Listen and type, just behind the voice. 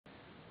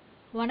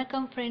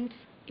வணக்கம் ஃப்ரெண்ட்ஸ்.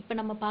 இப்போ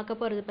நம்ம பார்க்க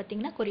போகிறது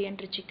பார்த்திங்கன்னா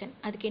கொரியாண்டர் சிக்கன்.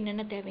 அதுக்கு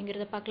என்னென்ன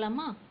தேவைங்கிறத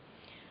பார்க்கலாமா?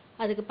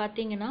 அதுக்கு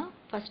பார்த்திங்கன்னா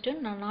ஃபஸ்ட்டு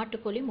நான்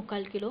நாட்டுக்கோழி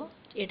 3/4 கிலோ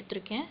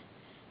எடுத்திருக்கேன்.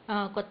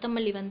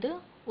 கொத்தமல்லி வந்து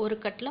ஒரு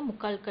கட்டில்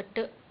 3/4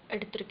 கட்டு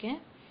எடுத்திருக்கேன்.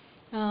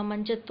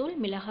 மஞ்சத்தூள்,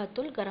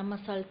 மிளகாத்தூள், கரம்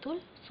மசால்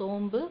தூள்,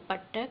 சோம்பு,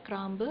 பட்டை,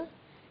 கிராம்பு,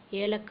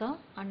 ஏலக்காய்,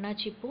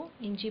 அன்னாச்சிப்பூ,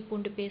 இஞ்சி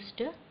பூண்டு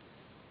பேஸ்ட்டு,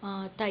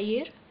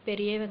 தயிர்,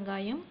 பெரிய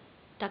வெங்காயம்,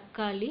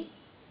 தக்காளி,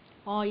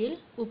 ஆயில்,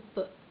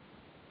 உப்பு,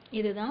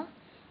 இதுதான்.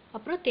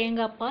 அப்புறம்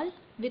தேங்காய் பால்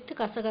வித்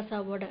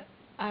கசகசாவோட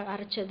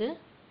அரைச்சது,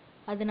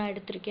 அது நான்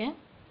எடுத்திருக்கேன்.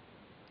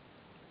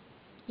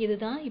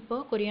 இதுதான் இப்போ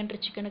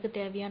கொரியாண்டர் சிக்கனுக்கு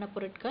தேவையான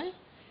பொருட்கள்.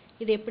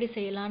 இது எப்படி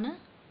செய்யலான்னு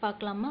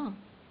பார்க்கலாமா?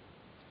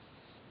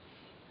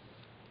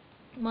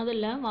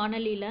 முதல்ல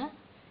வாணலியில்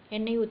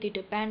எண்ணெய்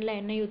ஊற்றிட்டு, பேனில்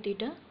எண்ணெய்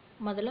ஊற்றிட்டு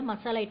முதல்ல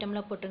மசாலா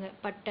ஐட்டம்லாம் போட்டுங்க.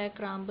 பட்டை,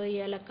 கிராம்பு,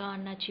 ஏலக்காய்,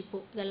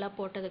 அன்னாச்சிப்பூ இதெல்லாம்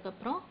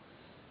போட்டதுக்கப்புறம்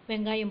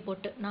வெங்காயம்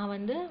போட்டு, நான்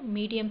வந்து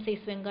மீடியம்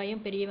சைஸ்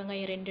வெங்காயம், பெரிய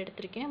வெங்காயம் 2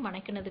 எடுத்திருக்கேன்.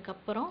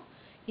 வணக்கினதுக்கப்புறம்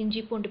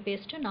இஞ்சி பூண்டு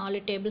பேஸ்ட்டு 4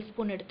 டேபிள்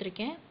ஸ்பூன்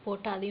எடுத்திருக்கேன்.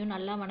 போட்டு அதையும்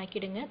நல்லா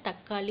வணக்கிடுங்க.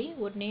 தக்காளி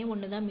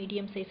ஒன்று தான்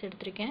மீடியம் சைஸ்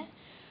எடுத்திருக்கேன்.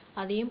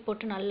 அதையும்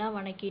போட்டு நல்லா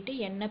வணக்கிட்டு,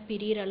 எண்ணெய்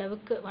பிரிகிற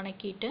அளவுக்கு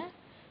வணக்கிட்டு,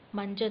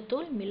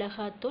 மஞ்சத்தூள்,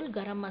 மிளகாத்தூள்,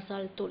 கரம்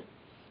மசால் தூள்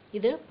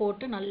இது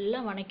போட்டு நல்லா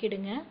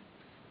வணக்கிடுங்க.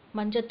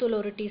 மஞ்சத்தூள்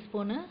 1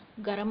 டீஸ்பூனு,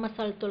 கரம்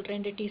மசால் தூள்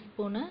 2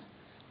 டீஸ்பூனு,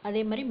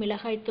 அதே மாதிரி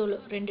மிளகாய்த்தூள்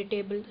 2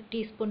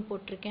 டீஸ்பூன்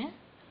போட்டிருக்கேன்.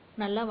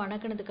 நல்லா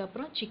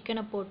வணக்கினதுக்கப்புறம்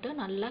சிக்கனை போட்டு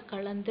நல்லா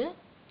கலந்து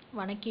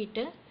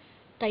வணக்கிட்டு,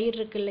 தயிர்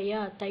இருக்கு இல்லையா,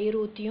 தயிர்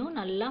ஊற்றியும்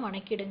நல்லா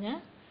வணக்கிடுங்க.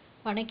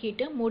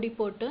 வணக்கிட்டு மூடி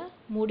போட்டு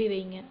மூடி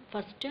வைங்க.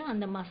 ஃபஸ்ட்டு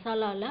அந்த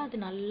மசாலாவில் அது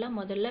நல்லா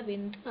முதல்ல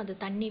வெந்து அது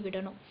தண்ணி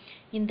விடணும்.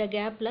 இந்த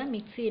கேப்பில்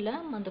மிக்சியில்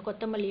அந்த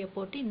கொத்தமல்லியை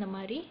போட்டு இந்த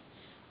மாதிரி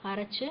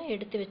அரைச்சி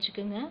எடுத்து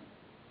வச்சுக்குங்க.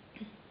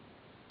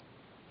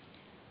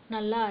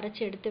 நல்லா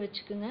அரைச்சி எடுத்து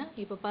வச்சுக்குங்க.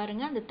 இப்போ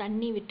பாருங்கள், அந்த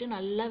தண்ணி விட்டு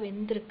நல்லா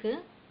வெந்திருக்கு.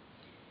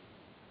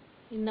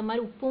 இந்த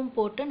மாதிரி உப்பும்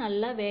போட்டு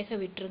நல்லா வேக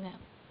விட்டுருங்க.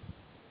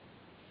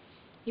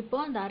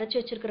 இப்போது அந்த அரைச்சி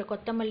வச்சுருக்கிற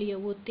கொத்தமல்லியை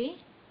ஊற்றி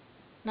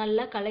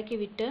நல்லா கலக்கி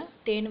விட்டு,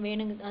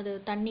 அது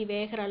தண்ணி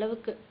வேகிற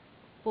அளவுக்கு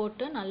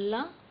போட்டு நல்லா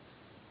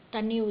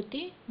தண்ணி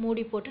ஊற்றி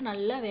மூடி போட்டு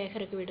நல்லா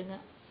வேகறதுக்கு விடுங்க.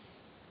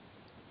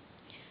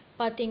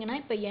 பார்த்தீங்கன்னா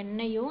இப்போ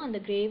எண்ணெயும்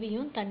அந்த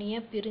கிரேவியும்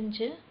தனியாக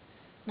பிரிஞ்சு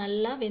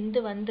நல்லா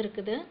வெந்து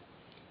வந்திருக்குது.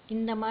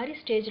 இந்த மாதிரி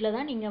ஸ்டேஜில்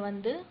தான் நீங்கள்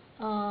வந்து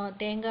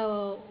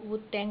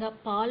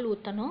தேங்காய் பால்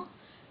ஊற்றணும்.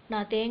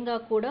 நான்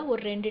தேங்காய் கூட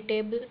ஒரு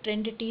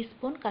 2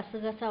 டீஸ்பூன்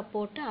கசகசா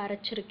போட்டு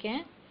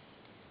அரைச்சிருக்கேன்.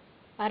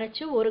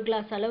 அரைச்சி 1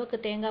 கிளாஸ் அளவுக்கு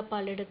தேங்காய்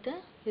பால் எடுத்து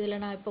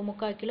இதில் நான் இப்போ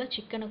 3/4 கிலோ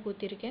சிக்கனுக்கு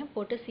ஊற்றிருக்கேன்.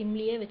 போட்டு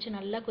சிம்லியே வச்சு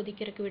நல்லா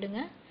கொதிக்கிறதுக்கு விடுங்க.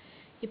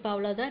 இப்போ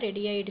அவ்வளோதான்,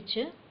 ரெடி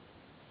ஆயிடுச்சு.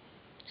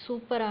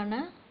 சூப்பரான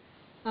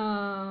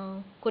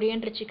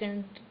கொரியாண்டர் சிக்கன்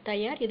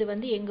தயார். இது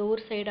வந்து எங்கள்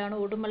ஊர் சைடான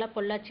உடுமலை,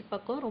 பொள்ளாச்சி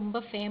பக்கம்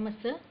ரொம்ப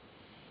ஃபேமஸ்ஸு.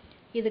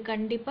 இது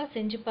கண்டிப்பாக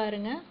செஞ்சு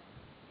பாருங்கள்.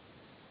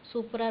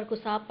 சூப்பராக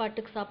இருக்கும்.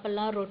 சாப்பாட்டுக்கு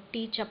சாப்பிட்லாம்,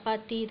 ரொட்டி,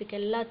 சப்பாத்தி, இதுக்கு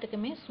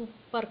எல்லாத்துக்குமே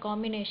சூப்பர்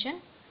காம்பினேஷன்.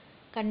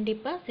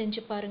 கண்டிப்பாக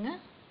செஞ்சு பாருங்கள்.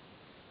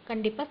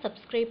 கண்டிப்பாக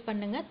சப்ஸ்கிரைப்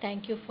பண்ணுங்கள்.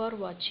 தேங்க்யூ ஃபார்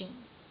வாட்சிங்.